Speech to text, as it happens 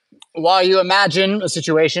while you imagine a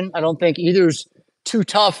situation, I don't think either's too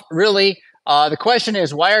tough, really. The question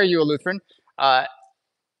is, why are you a Lutheran?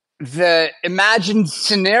 The imagined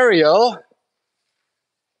scenario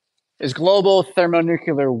is global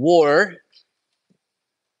thermonuclear war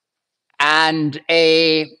and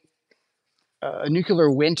a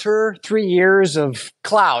nuclear winter, 3 years of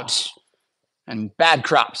clouds and bad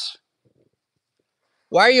crops.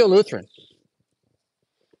 Why are you a Lutheran?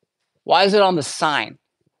 Why is it on the sign?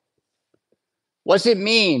 What's it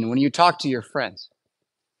mean when you talk to your friends?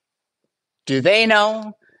 Do they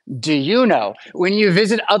know? Do you know? When you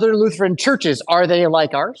visit other Lutheran churches, are they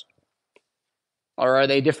like ours? Or are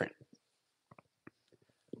they different?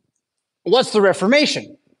 What's the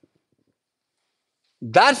Reformation?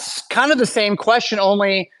 That's kind of the same question,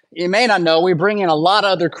 only you may not know, we bring in a lot of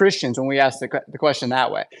other Christians when we ask the question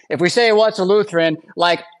that way. If we say, what's a Lutheran?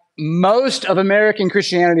 Like most of American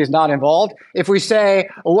Christianity is not involved. If we say,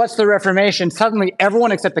 well, what's the Reformation? Suddenly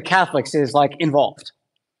everyone except the Catholics is like involved.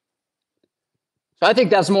 So I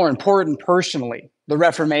think that's more important personally, the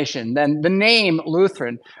Reformation, than the name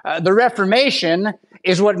Lutheran. The Reformation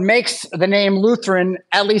is what makes the name Lutheran,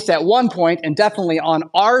 at least at one point, and definitely on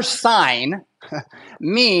our sign,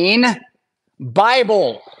 mean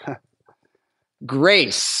Bible,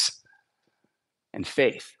 grace, and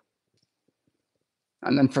faith.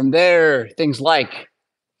 And then from there, things like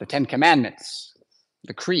the Ten Commandments,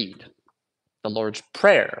 the Creed, the Lord's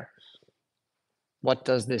Prayer. What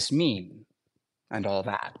does this mean? And all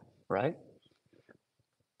that, right?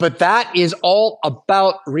 But that is all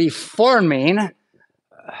about reforming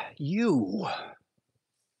you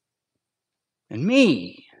and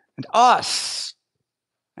me and us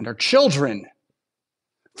and our children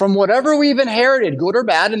from whatever we've inherited, good or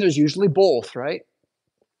bad, and there's usually both, right?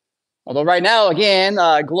 Although right now, again,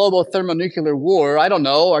 global thermonuclear war, I don't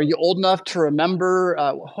know, are you old enough to remember,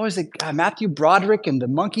 what was it, Matthew Broderick and the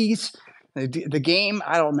Monkeys? The game,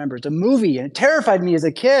 I don't remember. It's a movie, and it terrified me as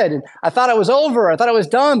a kid. And I thought it was over. I thought it was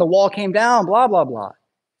done. The wall came down, blah, blah, blah.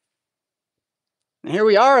 And here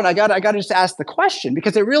we are, and I got to just ask the question,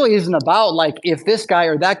 because it really isn't about, like, if this guy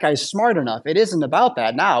or that guy's smart enough. It isn't about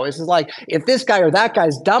that now. It's like, if this guy or that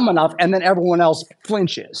guy's dumb enough, and then everyone else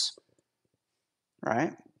flinches,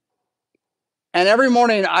 right? And every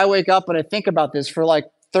morning I wake up and I think about this for like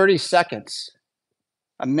 30 seconds,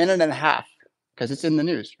 a minute and a half, because it's in the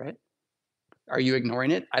news, right? Are you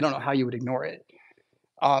ignoring it? I don't know how you would ignore it.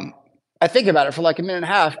 I think about it for like a minute and a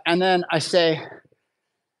half, and then I say,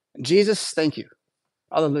 Jesus, thank you.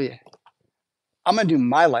 Hallelujah. I'm going to do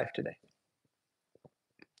my life today.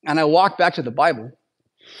 And I walk back to the Bible,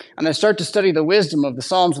 and I start to study the wisdom of the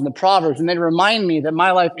Psalms and the Proverbs, and they remind me that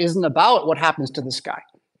my life isn't about what happens to the sky.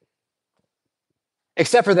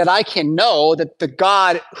 Except for that I can know that the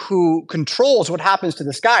God who controls what happens to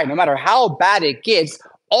the sky, no matter how bad it gets,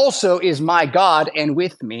 also is my God and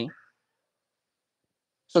with me,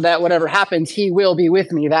 so that whatever happens, he will be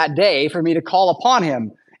with me that day for me to call upon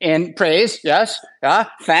him in praise, yes,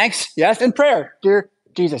 thanks, yes, and prayer. Dear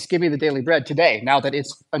Jesus, give me the daily bread today, now that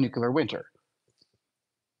it's a nuclear winter.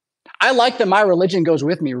 I like that my religion goes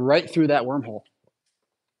with me right through that wormhole.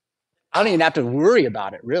 I don't even have to worry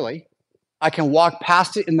about it, really. I can walk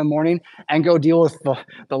past it in the morning and go deal with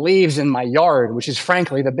the leaves in my yard, which is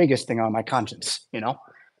frankly the biggest thing on my conscience, you know?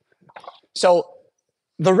 So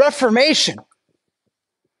the Reformation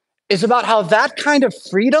is about how that kind of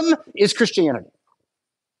freedom is Christianity.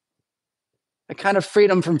 That kind of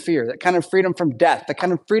freedom from fear, that kind of freedom from death, that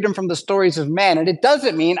kind of freedom from the stories of man. And it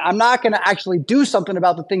doesn't mean I'm not going to actually do something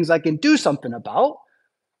about the things I can do something about.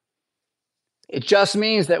 It just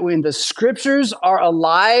means that when the scriptures are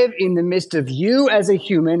alive in the midst of you as a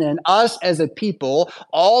human and us as a people,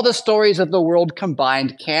 all the stories of the world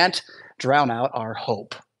combined can't drown out our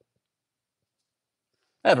hope.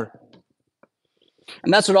 Ever.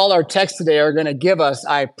 And that's what all our texts today are going to give us,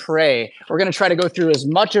 I pray. We're going to try to go through as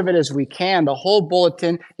much of it as we can, the whole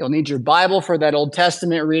bulletin. You'll need your Bible for that Old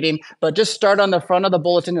Testament reading, but just start on the front of the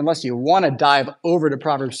bulletin unless you want to dive over to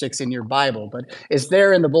Proverbs 6 in your Bible. But it's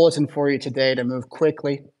there in the bulletin for you today to move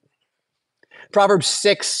quickly. Proverbs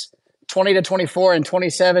 6, 20 to 24 and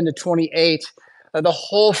 27 to 28. The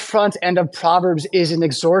whole front end of Proverbs is an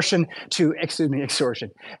extortion, that's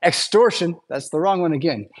the wrong one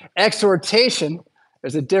again. Exhortation,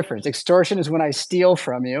 there's a difference. Extortion is when I steal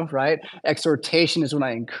from you, right? Exhortation is when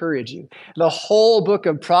I encourage you. The whole book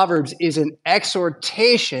of Proverbs is an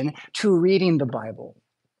exhortation to reading the Bible.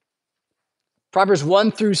 Proverbs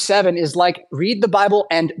 1 through 7 is like, read the Bible,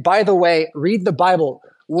 and by the way, read the Bible.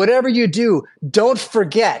 Whatever you do, don't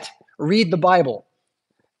forget, read the Bible.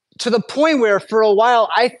 to the point where for a while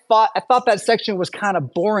I thought that section was kind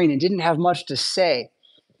of boring and didn't have much to say.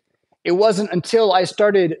 It wasn't until I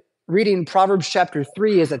started reading Proverbs chapter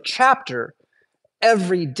 3 as a chapter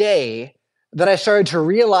every day that I started to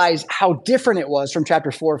realize how different it was from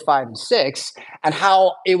chapter 4, 5, and 6, and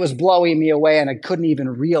how it was blowing me away, and I couldn't even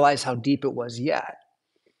realize how deep it was yet.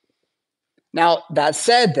 Now, that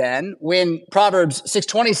said then, when Proverbs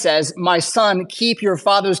 6:20 says, "My son, keep your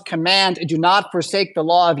father's command and do not forsake the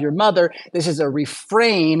law of your mother," this is a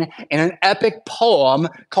refrain in an epic poem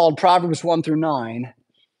called Proverbs 1 through 9.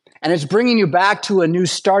 And it's bringing you back to a new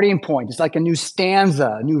starting point. It's like a new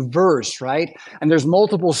stanza, a new verse, right? And there's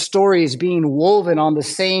multiple stories being woven on the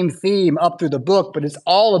same theme up through the book, but it's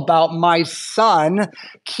all about, my son,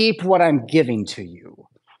 keep what I'm giving to you.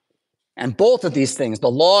 And both of these things,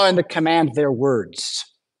 the law and the command, they're words.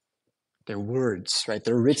 They're words, right?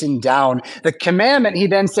 They're written down. The commandment, he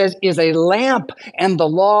then says, is a lamp, and the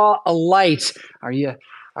law a light. Are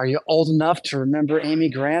you old enough to remember Amy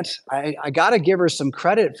Grant? I got to give her some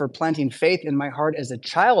credit for planting faith in my heart as a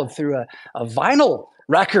child through a vinyl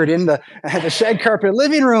record in the shag carpet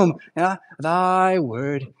living room. Yeah, thy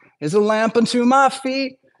word is a lamp unto my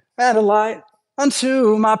feet and a light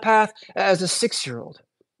unto my path. As a 6-year-old,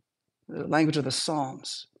 the language of the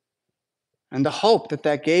Psalms. And the hope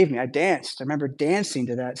that gave me, I danced. I remember dancing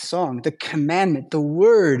to that song. The commandment, the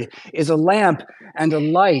word is a lamp and a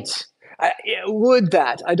light. I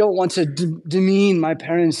don't want to demean my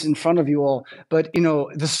parents in front of you all, but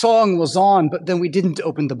the song was on, but then we didn't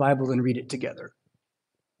open the Bible and read it together.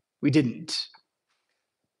 We didn't,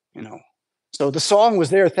 So the song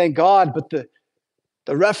was there, thank God, but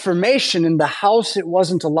the Reformation in the house, it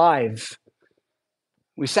wasn't alive.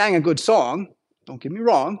 We sang a good song, don't get me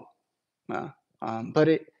wrong, but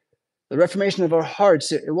the Reformation of our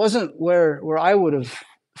hearts, it wasn't where I would have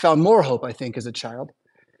found more hope, I think, as a child.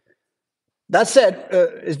 That said,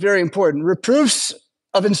 is very important. Reproofs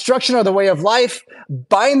of instruction are the way of life.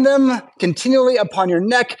 Bind them continually upon your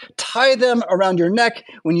neck. Tie them around your neck.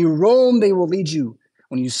 When you roam, they will lead you.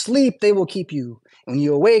 When you sleep, they will keep you. When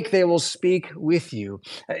you awake, they will speak with you.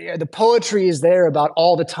 The poetry is there about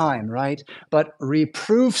all the time, right? But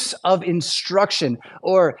reproofs of instruction,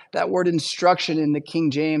 or that word instruction in the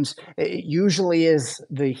King James, it usually is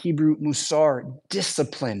the Hebrew musar,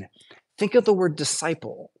 discipline. Think of the word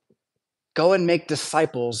disciple. Go and make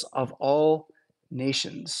disciples of all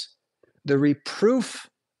nations. The reproof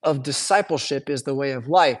of discipleship is the way of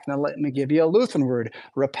life. Now, let me give you a Lutheran word.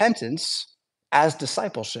 Repentance as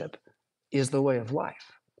discipleship is the way of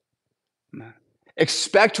life.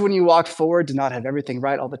 Expect when you walk forward to not have everything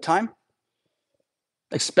right all the time.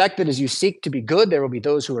 Expect that as you seek to be good, there will be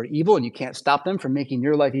those who are evil, and you can't stop them from making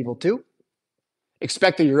your life evil too.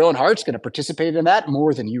 Expect that your own heart's going to participate in that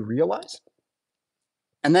more than you realize.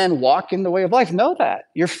 And then walk in the way of life. Know that.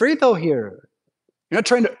 You're free, though, here. You're not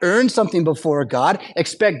trying to earn something before God.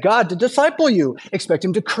 Expect God to disciple you. Expect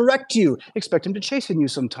him to correct you. Expect him to chasten you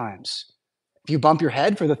sometimes. If you bump your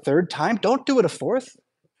head for the 3rd time, don't do it a 4th.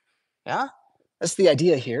 Yeah? That's the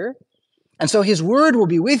idea here. And so his word will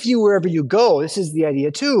be with you wherever you go. This is the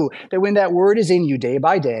idea, too, that when that word is in you day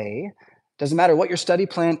by day, doesn't matter what your study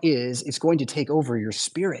plan is, it's going to take over your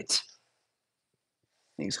spirit.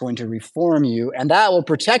 It's going to reform you, and that will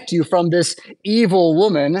protect you from this evil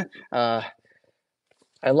woman. I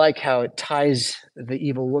like how it ties the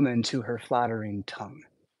evil woman to her flattering tongue.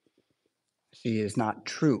 She is not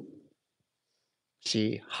true.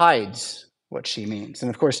 She hides what she means.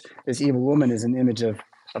 And of course, this evil woman is an image of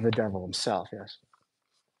the devil himself, yes.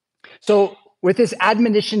 So with this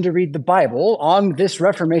admonition to read the Bible on this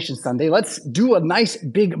Reformation Sunday, let's do a nice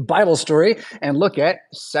big Bible story and look at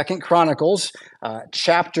 2 Chronicles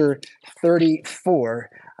chapter 34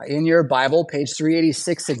 in your Bible, page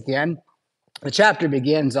 386 again. The chapter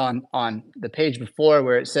begins on the page before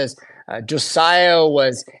where it says, Josiah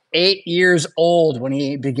was 8 years old when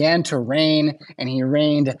he began to reign, and he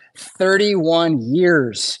reigned 31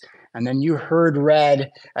 years. And then you heard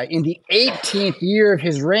read, in the 18th year of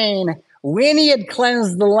his reign, when he had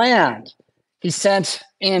cleansed the land, he sent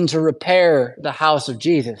in to repair the house of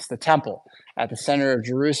Jesus, the temple at the center of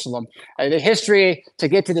Jerusalem. The history to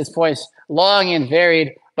get to this point is long and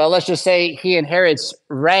varied, but let's just say he inherits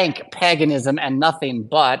rank paganism and nothing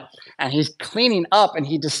but, and he's cleaning up, and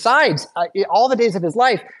he decides all the days of his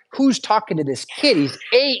life, who's talking to this kid? He's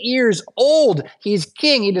 8 years old. He's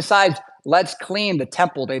king. He decides, let's clean the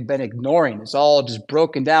temple they've been ignoring. It's all just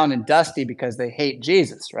broken down and dusty because they hate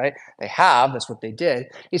Jesus, right? They have. That's what they did.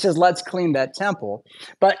 He says, let's clean that temple.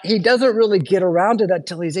 But he doesn't really get around to that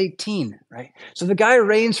till he's 18, right? So the guy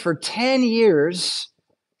reigns for 10 years,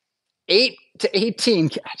 8 to 18.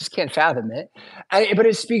 I just can't fathom it. But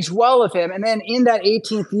it speaks well of him. And then in that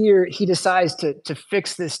 18th year, he decides to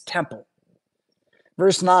fix this temple.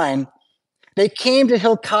 Verse 9, they came to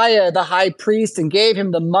Hilkiah the high priest and gave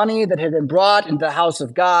him the money that had been brought into the house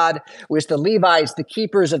of God, which the Levites, the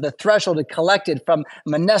keepers of the threshold, had collected from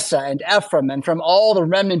Manasseh and Ephraim, and from all the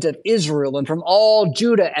remnant of Israel, and from all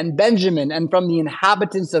Judah and Benjamin, and from the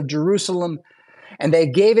inhabitants of Jerusalem. And they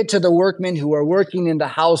gave it to the workmen who were working in the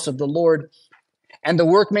house of the Lord. And the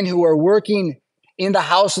workmen who were working in the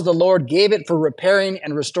house of the Lord gave it for repairing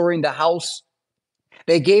and restoring the house.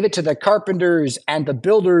 They gave it to the carpenters and the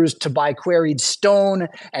builders to buy quarried stone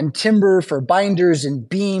and timber for binders and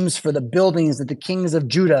beams for the buildings that the kings of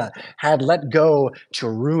Judah had let go to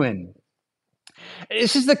ruin.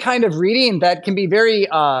 This is the kind of reading that can be very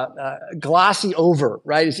glossy over,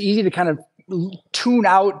 right? It's easy to kind of tune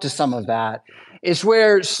out to some of that. It's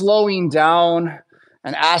where slowing down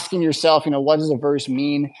and asking yourself, what does a verse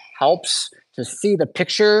mean, helps to see the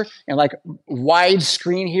picture and like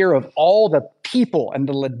widescreen here of all the people and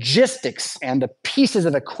the logistics and the pieces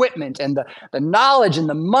of equipment and the knowledge and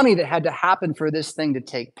the money that had to happen for this thing to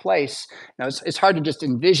take place. It's hard to just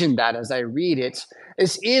envision that as I read it.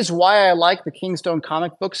 This is why I like the Kingstone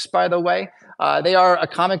comic books, by the way. They are a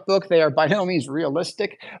comic book. They are by no means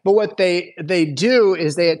realistic. But what they do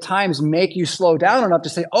is they at times make you slow down enough to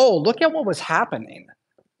say, oh, look at what was happening,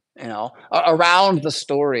 around the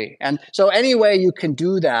story. And so any way you can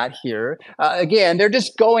do that here, again, they're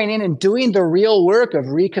just going in and doing the real work of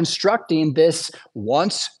reconstructing this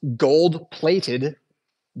once gold-plated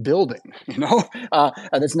building,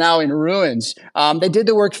 that's now in ruins. They did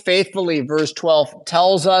the work faithfully, verse 12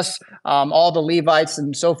 tells us, all the Levites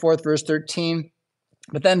and so forth, verse 13.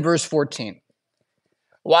 But then verse 14.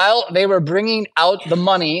 While they were bringing out the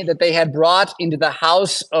money that they had brought into the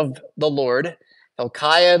house of the Lord,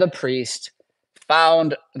 Hilkiah the priest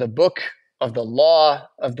found the book of the law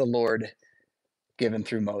of the Lord given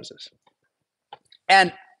through Moses.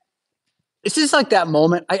 And this is like that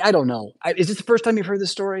moment. I don't know. Is this the first time you've heard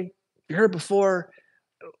this story? You heard it before?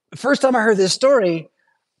 The first time I heard this story,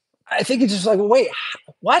 I think it's just like, wait,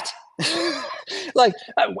 what? Like,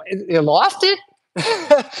 you lost it?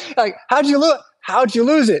 Like, how'd you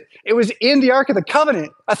lose it? It was in the Ark of the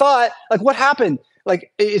Covenant. I thought, like, what happened?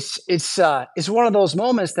 Like, it's one of those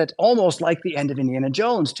moments that's almost like the end of Indiana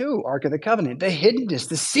Jones too, Ark of the Covenant, the hiddenness,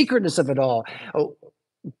 the secretness of it all. Oh,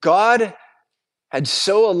 God had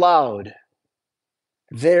so allowed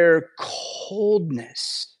their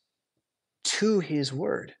coldness to his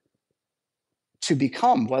word to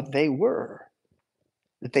become what they were,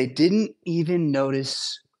 that they didn't even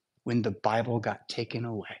notice when the Bible got taken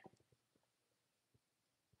away.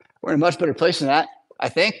 We're in a much better place than that, I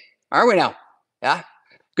think, aren't we now? Yeah.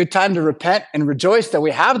 Good time to repent and rejoice that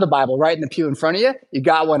we have the Bible right in the pew in front of you. You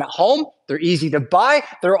got one at home. They're easy to buy.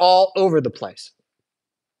 They're all over the place.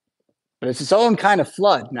 But it's its own kind of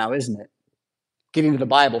flood now, isn't it? Getting to the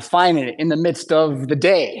Bible, finding it in the midst of the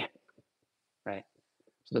day, right?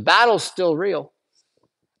 So the battle's still real.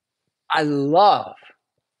 I love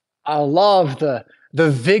the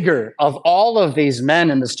vigor of all of these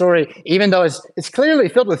men in the story, even though it's clearly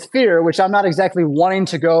filled with fear, which I'm not exactly wanting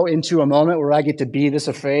to go into a moment where I get to be this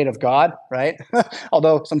afraid of God, right?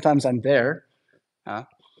 Although sometimes I'm there.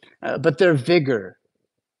 But their vigor.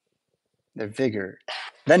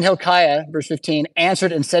 Then Hilkiah, verse 15,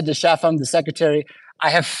 answered and said to Shaphan the secretary, I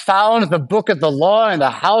have found the book of the law in the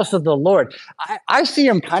house of the Lord. I see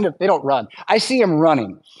him they don't run. I see him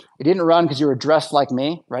running. You didn't run because you were dressed like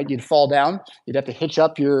me, right? You'd fall down. You'd have to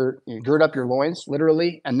gird up your loins,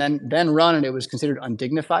 literally, and then run, and it was considered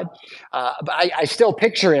undignified. But I still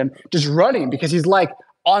picture him just running because he's like,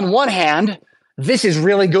 on one hand, this is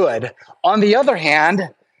really good. On the other hand,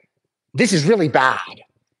 this is really bad.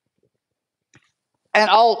 And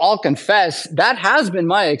I'll confess, that has been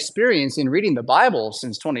my experience in reading the Bible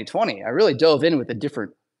since 2020. I really dove in with a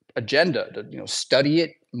different agenda to study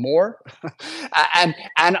it more.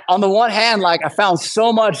 and on the one hand, like I found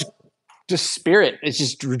so much just spirit. It's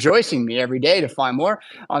just rejoicing me every day to find more.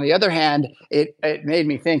 On the other hand, it made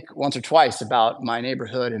me think once or twice about my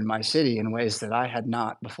neighborhood and my city in ways that I had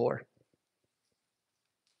not before.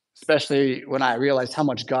 Especially when I realized how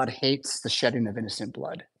much God hates the shedding of innocent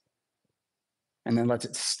blood. And then lets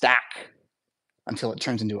it stack until it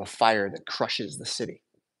turns into a fire that crushes the city.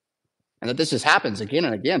 And that this just happens again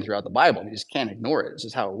and again throughout the Bible. You just can't ignore it. This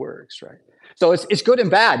is how it works, right? So it's good and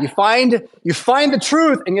bad. You find the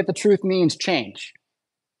truth, and yet the truth means change.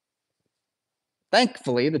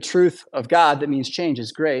 Thankfully, the truth of God that means change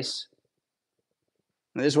is grace.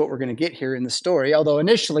 And this is what we're going to get here in the story. Although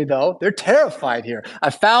initially, though, they're terrified here. I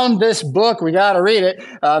found this book. We got to read it.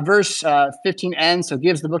 Verse 15 ends, so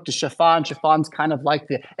gives the book to Shaphan. Shaphan's kind of like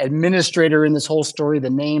the administrator in this whole story, the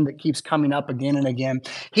name that keeps coming up again and again.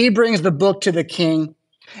 He brings the book to the king.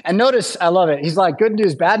 And notice, I love it. He's like, good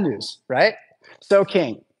news, bad news, right? So,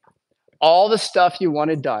 king, all the stuff you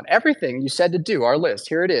wanted done, everything you said to do, our list,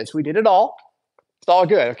 here it is. We did it all. It's all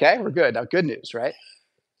good, okay? We're good. Now, good news, right?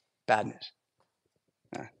 Bad news.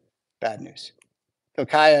 Bad news.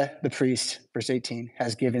 Hilkiah, the priest, verse 18,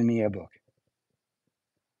 has given me a book.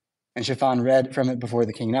 And Shaphan read from it before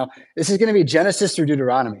the king. Now, this is going to be Genesis through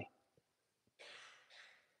Deuteronomy.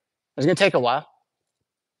 It's going to take a while.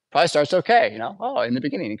 Probably starts okay, Oh, in the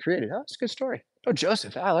beginning, he created. Oh, it's a good story. Oh,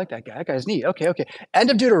 Joseph, I like that guy. That guy's neat. Okay. End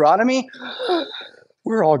of Deuteronomy,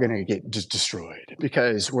 we're all going to get just destroyed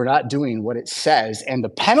because we're not doing what it says, and the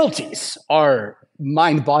penalties are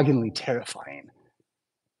mind-bogglingly terrifying.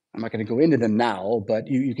 I'm not going to go into them now, but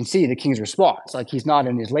you can see the king's response. Like, he's not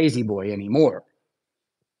in his lazy boy anymore.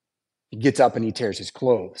 He gets up and he tears his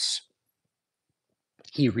clothes.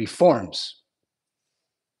 He reforms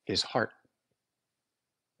his heart.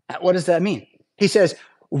 What does that mean? He says,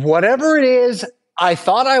 whatever it is I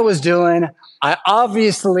thought I was doing, I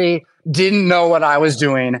obviously didn't know what I was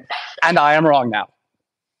doing, and I am wrong now.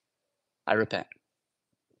 I repent.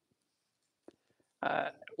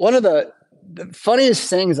 One of the funniest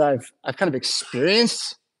things I've kind of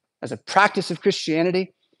experienced as a practice of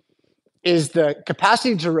Christianity is the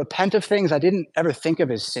capacity to repent of things I didn't ever think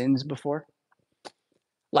of as sins before,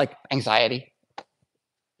 like anxiety.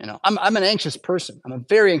 I'm an anxious person. I'm a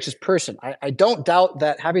very anxious person. I don't doubt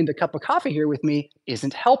that having the cup of coffee here with me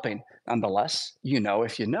isn't helping. Nonetheless,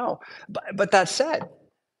 if you know. But that said,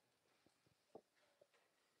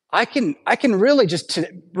 I can really just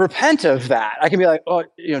repent of that. I can be like, oh,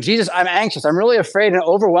 Jesus, I'm anxious. I'm really afraid and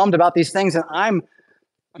overwhelmed about these things, and I'm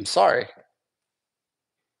sorry.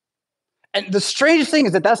 And the strangest thing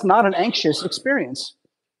is that that's not an anxious experience.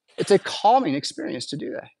 It's a calming experience to do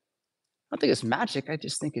that. I don't think it's magic. I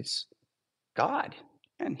just think it's God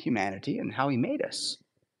and humanity and how he made us.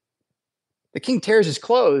 The king tears his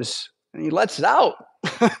clothes and he lets it out.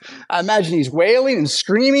 I imagine he's wailing and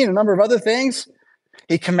screaming and a number of other things.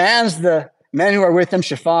 He commands the men who are with him,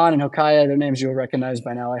 Shaphan and Hilkiah, their names you'll recognize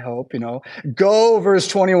by now, I hope, Go, verse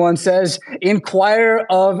 21 says, inquire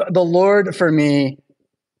of the Lord for me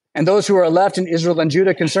and those who are left in Israel and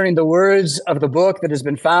Judah concerning the words of the book that has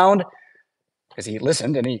been found. Because he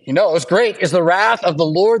listened and he knows, great is the wrath of the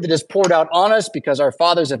Lord that is poured out on us because our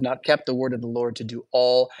fathers have not kept the word of the Lord to do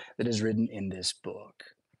all that is written in this book.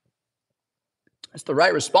 That's the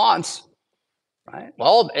right response, right?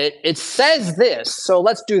 Well, it says this, so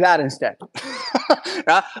let's do that instead.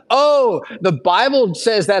 Oh, the Bible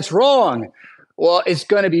says that's wrong. Well, it's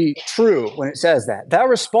going to be true when it says that. That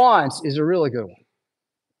response is a really good one.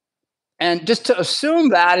 And just to assume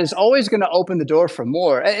that is always going to open the door for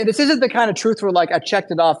more. And this isn't the kind of truth where, like, I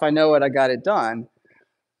checked it off, I know it, I got it done.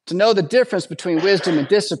 To know the difference between wisdom and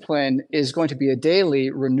discipline is going to be a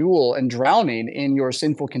daily renewal and drowning in your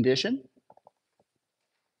sinful condition,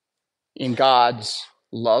 in God's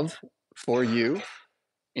love for you,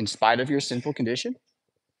 in spite of your sinful condition,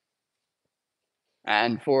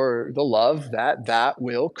 and for the love that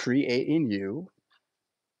will create in you,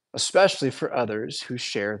 especially for others who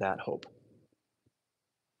share that hope.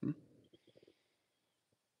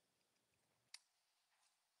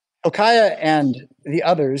 Hilkiah and the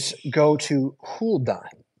others go to Huldah.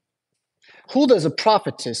 Huldah is a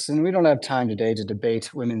prophetess, and we don't have time today to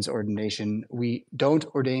debate women's ordination. We don't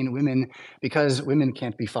ordain women because women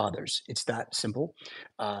can't be fathers. It's that simple.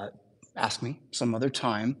 Ask me some other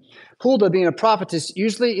time. Huldah, being a prophetess,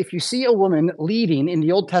 usually if you see a woman leading in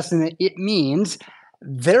the Old Testament, it means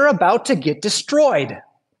they're about to get destroyed.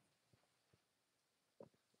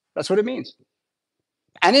 That's what it means.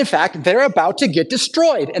 And in fact, they're about to get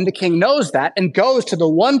destroyed. And the king knows that and goes to the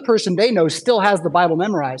one person they know still has the Bible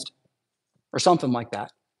memorized or something like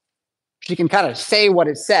that. She can kind of say what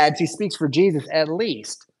it said. She speaks for Jesus at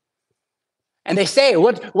least. And they say,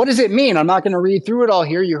 what does it mean? I'm not going to read through it all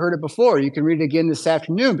here. You heard it before. You can read it again this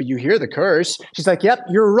afternoon, but you hear the curse. She's like, yep,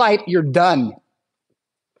 you're right. You're done.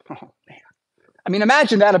 Oh, man. I mean,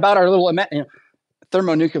 imagine that about our little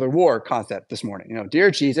thermonuclear war concept this morning.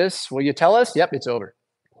 Dear Jesus, will you tell us? Yep, it's over.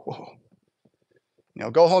 Whoa.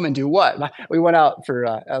 Go home and do what? We went out for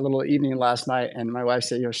a little evening last night, and my wife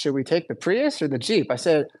said, should we take the Prius or the Jeep? I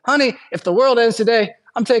said, honey, if the world ends today,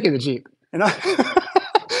 I'm taking the Jeep.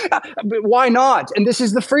 But why not? And this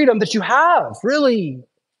is the freedom that you have, really.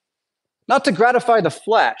 Not to gratify the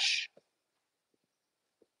flesh,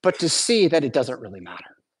 but to see that it doesn't really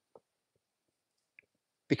matter.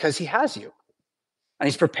 Because he has you. And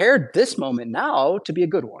he's prepared this moment now to be a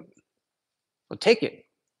good one. So take it,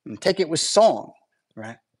 and take it with song,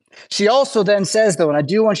 right? She also then says, though, and I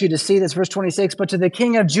do want you to see this, verse 26, but to the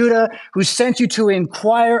king of Judah who sent you to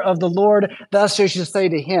inquire of the Lord, thus you should say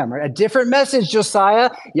to him. Right? A different message, Josiah.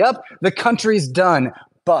 Yep, the country's done.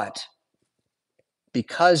 But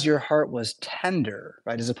because your heart was tender,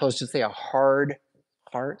 right, as opposed to, say, a hard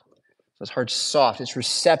heart, so it's heart's soft, it's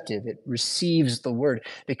receptive, it receives the word.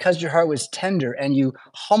 Because your heart was tender and you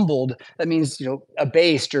humbled, that means,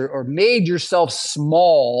 abased or made yourself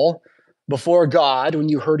small before God when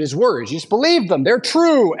you heard his words. You just believe them. They're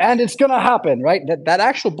true and it's going to happen, right? That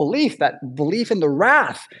actual belief, that belief in the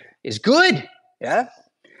wrath is good, yeah?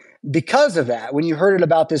 Because of that, when you heard it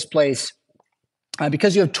about this place,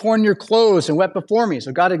 because you have torn your clothes and wept before me.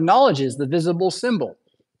 So God acknowledges the visible symbol,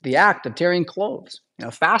 the act of tearing clothes.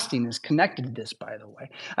 Fasting is connected to this, by the way.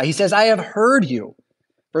 He says, I have heard you.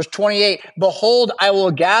 Verse 28, behold, I will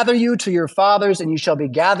gather you to your fathers, and you shall be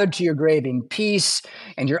gathered to your grave in peace,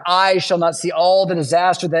 and your eyes shall not see all the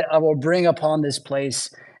disaster that I will bring upon this place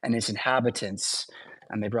and its inhabitants.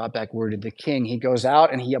 And they brought back word to the king. He goes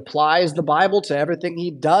out and he applies the Bible to everything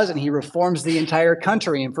he does, and he reforms the entire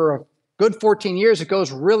country. And for a good 14 years, it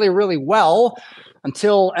goes really, really well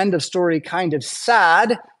until end of story, kind of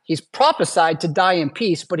sad. He's prophesied to die in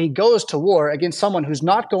peace, but he goes to war against someone who's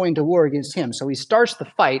not going to war against him. So he starts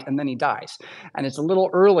the fight and then he dies. And it's a little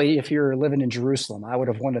early if you're living in Jerusalem. I would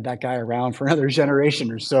have wanted that guy around for another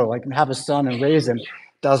generation or so. Like have a son and raise him.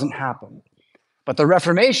 Doesn't happen. But the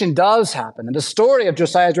Reformation does happen. And the story of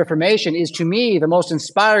Josiah's Reformation is, to me, the most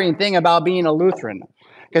inspiring thing about being a Lutheran.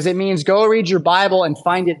 Because it means go read your Bible and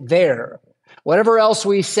find it there. Whatever else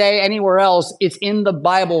we say anywhere else, it's in the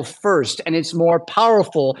Bible first, and it's more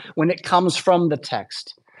powerful when it comes from the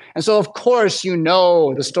text. And so, of course, you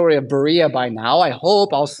know the story of Berea by now. I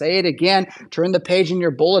hope I'll say it again. Turn the page in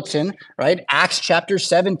your bulletin, right? Acts chapter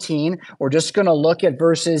 17. We're just going to look at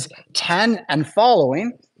verses 10 and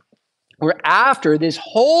following. Where after this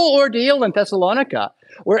whole ordeal in Thessalonica,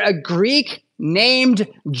 where a Greek named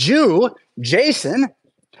Jew, Jason,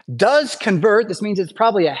 does convert. This means it's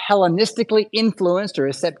probably a Hellenistically influenced or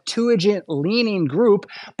a Septuagint-leaning group,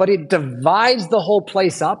 but it divides the whole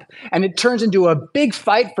place up, and it turns into a big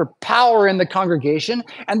fight for power in the congregation,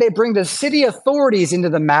 and they bring the city authorities into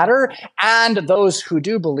the matter, and those who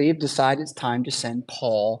do believe decide it's time to send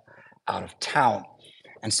Paul out of town.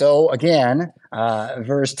 And so, again,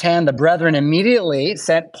 verse 10, the brethren immediately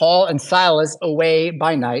sent Paul and Silas away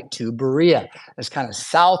by night to Berea. It's kind of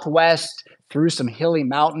southwest through some hilly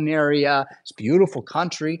mountain area. It's beautiful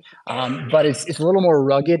country, but it's a little more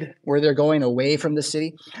rugged where they're going away from the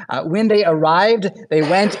city. When they arrived, they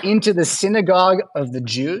went into the synagogue of the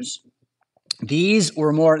Jews. These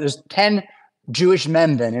were there's 10 Jewish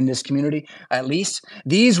men then in this community, at least.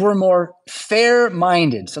 These were more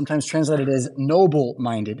fair-minded, sometimes translated as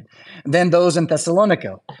noble-minded, than those in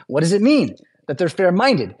Thessalonica. What does it mean that they're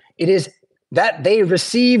fair-minded? It is that they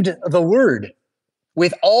received the word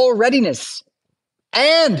with all readiness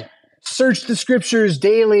and searched the scriptures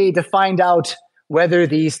daily to find out whether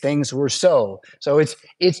these things were so. So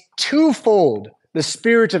it's twofold. The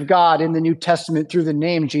Spirit of God in the New Testament through the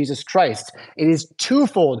name Jesus Christ. It is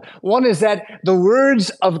twofold. One is that the words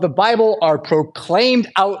of the Bible are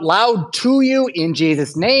proclaimed out loud to you in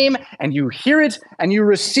Jesus' name, and you hear it and you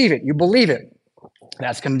receive it. You believe it.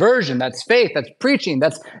 That's conversion, that's faith, that's preaching,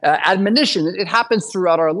 that's admonition. It happens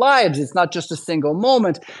throughout our lives. It's not just a single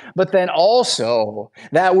moment. But then also,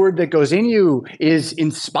 that word that goes in you is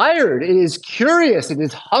inspired. It is curious. It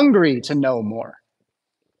is hungry to know more.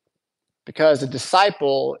 Because a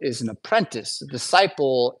disciple is an apprentice. A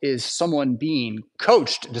disciple is someone being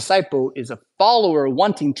coached. A disciple is a follower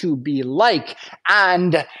wanting to be like.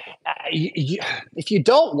 And if you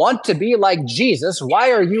don't want to be like Jesus,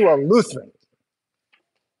 why are you a Lutheran?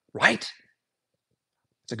 Right?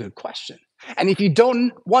 It's a good question. And if you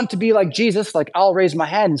don't want to be like Jesus, like I'll raise my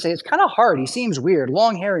hand and say, it's kind of hard. He seems weird.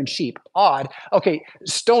 Long hair and sheep. Odd. Okay,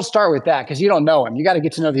 don't start with that because you don't know him. You got to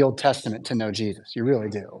get to know the Old Testament to know Jesus. You really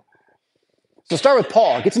do. So start with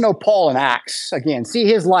Paul. Get to know Paul in Acts. Again, see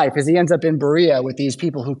his life as he ends up in Berea with these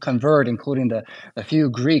people who convert, including the few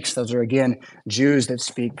Greeks. Those are, again, Jews that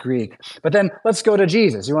speak Greek. But then let's go to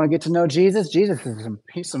Jesus. You want to get to know Jesus? Jesus is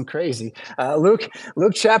he's some crazy. Luke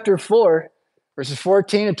chapter 4, verses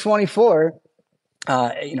 14 to 24.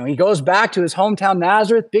 He goes back to his hometown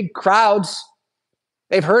Nazareth, big crowds.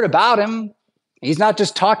 They've heard about him. He's not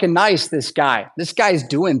just talking nice, this guy. This guy's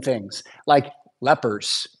doing things like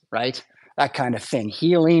lepers, right? that kind of thing,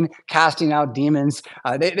 healing, casting out demons.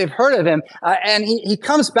 They've heard of him. And he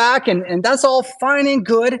comes back, and that's all fine and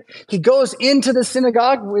good. He goes into the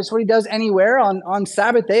synagogue, which is what he does anywhere on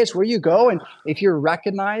Sabbath day. It's where you go. And if you're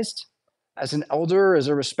recognized as an elder, as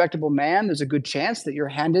a respectable man, there's a good chance that you're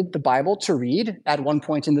handed the Bible to read at one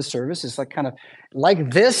point in the service. It's like kind of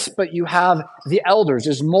like this, but you have the elders.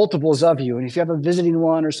 There's multiples of you. And if you have a visiting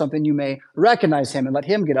one or something, you may recognize him and let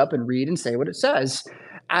him get up and read and say what it says.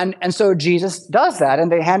 And so Jesus does that, and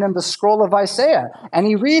they hand him the scroll of Isaiah, and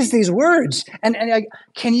he reads these words. And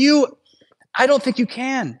can you, I don't think you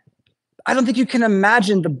can. I don't think you can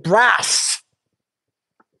imagine the brass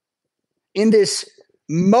in this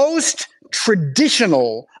most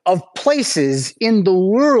traditional of places in the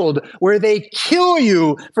world where they kill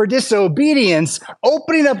you for disobedience,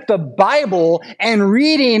 opening up the Bible and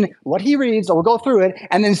reading what he reads, or we'll go through it,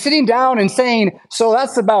 and then sitting down and saying, so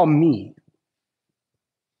that's about me.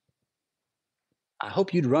 I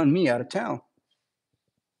hope you'd run me out of town.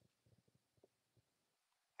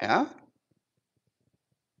 Yeah?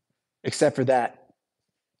 Except for that,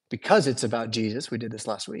 because it's about Jesus, we did this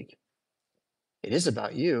last week, it is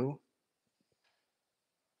about you.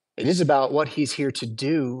 It is about what he's here to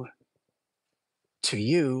do to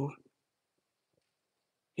you.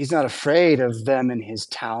 He's not afraid of them in his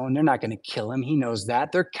town. They're not going to kill him. He knows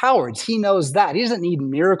that. They're cowards. He knows that. He doesn't need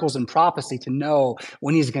miracles and prophecy to know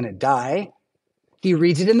when he's going to die. He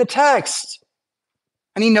reads it in the text.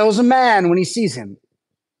 And he knows a man when he sees him.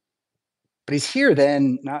 But he's here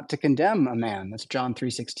then not to condemn a man. That's John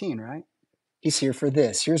 3:16, right? He's here for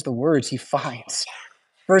this. Here's the words he finds.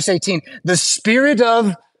 Verse 18, the Spirit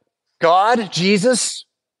of God, Jesus,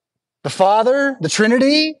 the Father, the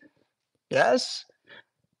Trinity, yes,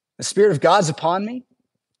 the Spirit of God's upon me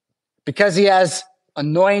because he has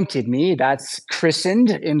anointed me. That's christened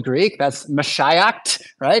in Greek. That's Mashiach,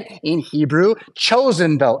 right? In Hebrew,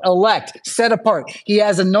 chosen though, elect, set apart. He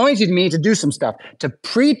has anointed me to do some stuff, to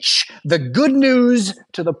preach the good news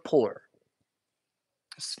to the poor.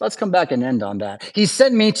 Let's come back and end on that. He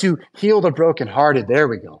sent me to heal the brokenhearted. There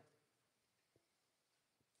we go.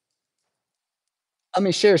 Let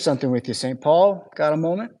me share something with you, St. Paul. Got a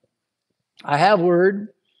moment? I have word.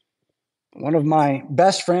 One of my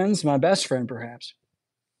best friends, my best friend perhaps.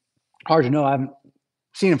 Hard to know. I haven't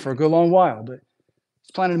seen him for a good long while, but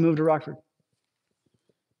he's planning to move to Rockford.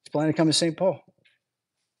 He's planning to come to St. Paul.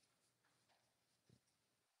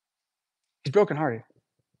 He's brokenhearted.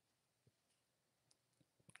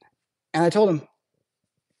 And I told him,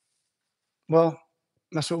 well,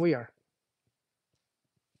 that's what we are.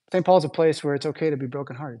 St. Paul's a place where it's okay to be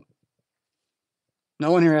brokenhearted.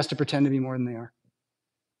 No one here has to pretend to be more than they are.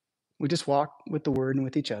 We just walk with the word and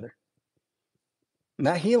with each other. And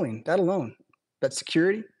that healing, that alone, that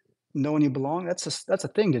security, knowing you belong, that's a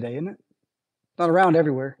thing today, isn't it? Not around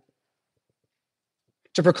everywhere.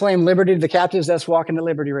 To proclaim liberty to the captives, that's walking to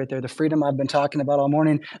liberty right there. The freedom I've been talking about all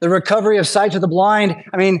morning. The recovery of sight to the blind.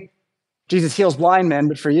 I mean, Jesus heals blind men,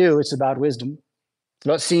 but for you, it's about wisdom. It's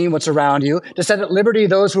about seeing what's around you. To set at liberty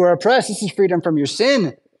those who are oppressed. This is freedom from your sin.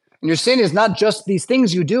 And your sin is not just these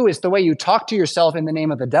things you do. It's the way you talk to yourself in the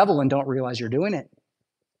name of the devil and don't realize you're doing it.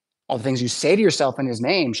 All the things you say to yourself in his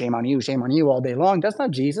name, shame on you all day long. That's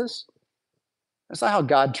not Jesus. That's not how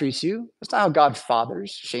God treats you. That's not how God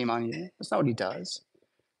fathers. Shame on you. That's not what he does.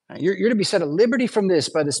 You're to be set at liberty from this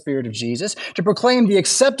by the Spirit of Jesus, to proclaim the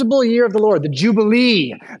acceptable year of the Lord, the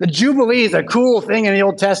Jubilee. The Jubilee is a cool thing in the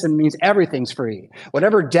Old Testament. It means everything's free.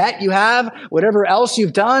 Whatever debt you have, whatever else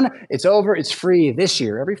you've done, it's over. It's free this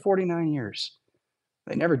year, every 49 years.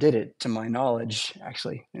 They never did it, to my knowledge,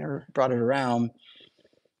 actually. They never brought it around.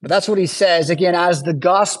 But that's what he says, again, as the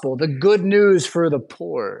gospel, the good news for the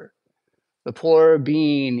poor. The poor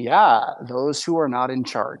being, those who are not in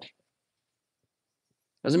charge.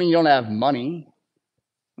 Doesn't mean you don't have money.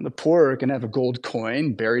 The poor can have a gold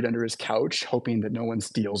coin buried under his couch, hoping that no one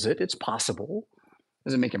steals it. It's possible.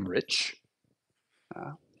 Doesn't make him rich.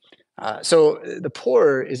 So the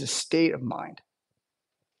poor is a state of mind.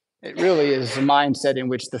 It really is a mindset in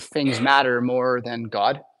which the things matter more than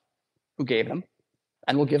God, who gave them,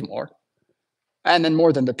 and will give more. And then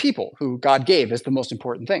more than the people who God gave as the most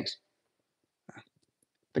important things.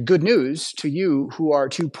 The good news to you who are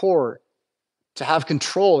too poor to have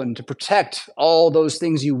control and to protect all those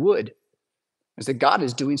things you would, is that God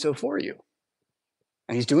is doing so for you.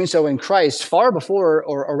 And he's doing so in Christ far before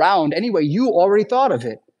or around any way you already thought of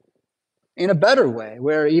it, in a better way,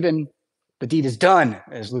 where even the deed is done,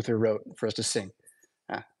 as Luther wrote for us to sing.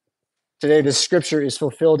 Today, this scripture is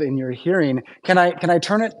fulfilled in your hearing. Can I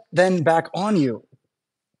turn it then back on you?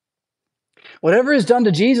 Whatever is done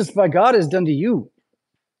to Jesus by God is done to you.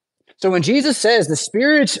 So when Jesus says the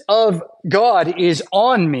Spirit of God is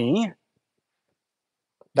on me,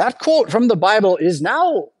 that quote from the Bible is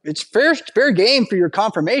now, it's fair game for your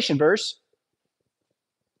confirmation verse.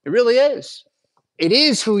 It really is. It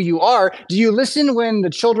is who you are. Do you listen when the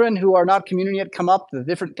children who are not communion yet come up, the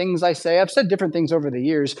different things I say? I've said different things over the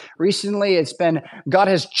years. Recently, it's been, God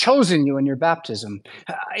has chosen you in your baptism.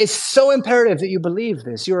 It's so imperative that you believe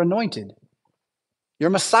this. You're anointed. You're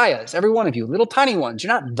messiahs, every one of you, little tiny ones.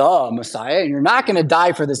 You're not the Messiah, and you're not going to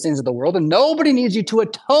die for the sins of the world, and nobody needs you to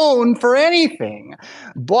atone for anything.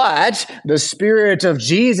 But the Spirit of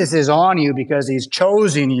Jesus is on you because he's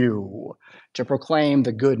chosen you to proclaim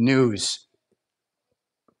the good news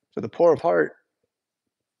to the poor of heart.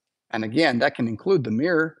 And again, that can include the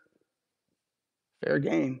mirror. Fair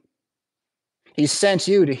game. He sent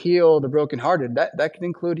you to heal the brokenhearted. That can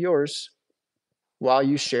include yours. While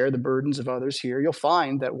you share the burdens of others here, you'll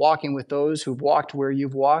find that walking with those who've walked where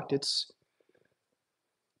you've walked, it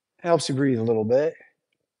helps you breathe a little bit.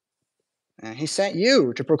 And he sent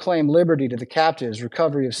you to proclaim liberty to the captives,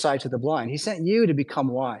 recovery of sight to the blind. He sent you to become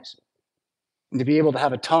wise and to be able to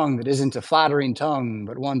have a tongue that isn't a flattering tongue,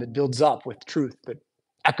 but one that builds up with truth, that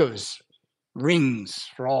echoes, rings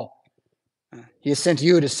for all. He has sent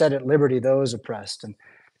you to set at liberty those oppressed. And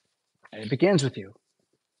it begins with you.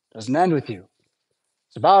 It doesn't end with you.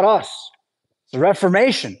 It's about us. It's the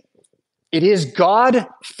Reformation. It is God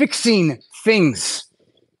fixing things.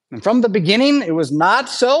 And from the beginning, it was not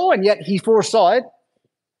so, and yet he foresaw it.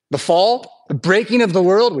 The fall, the breaking of the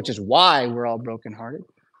world, which is why we're all brokenhearted.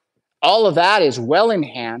 All of that is well in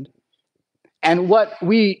hand. And what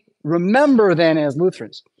we remember then as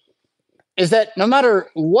Lutherans is that no matter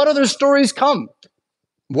what other stories come,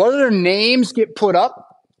 what other names get put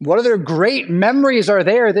up, what other great memories are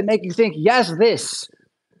there that make you think, yes, this,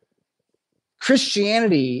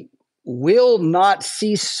 Christianity will not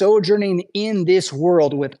cease sojourning in this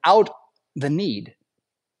world without the need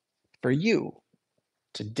for you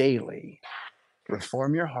to daily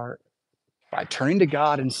reform your heart by turning to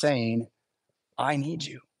God and saying, I need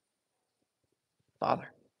you,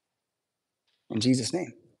 Father. In Jesus'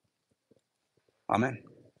 name, amen.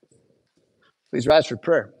 Please rise for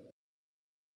prayer.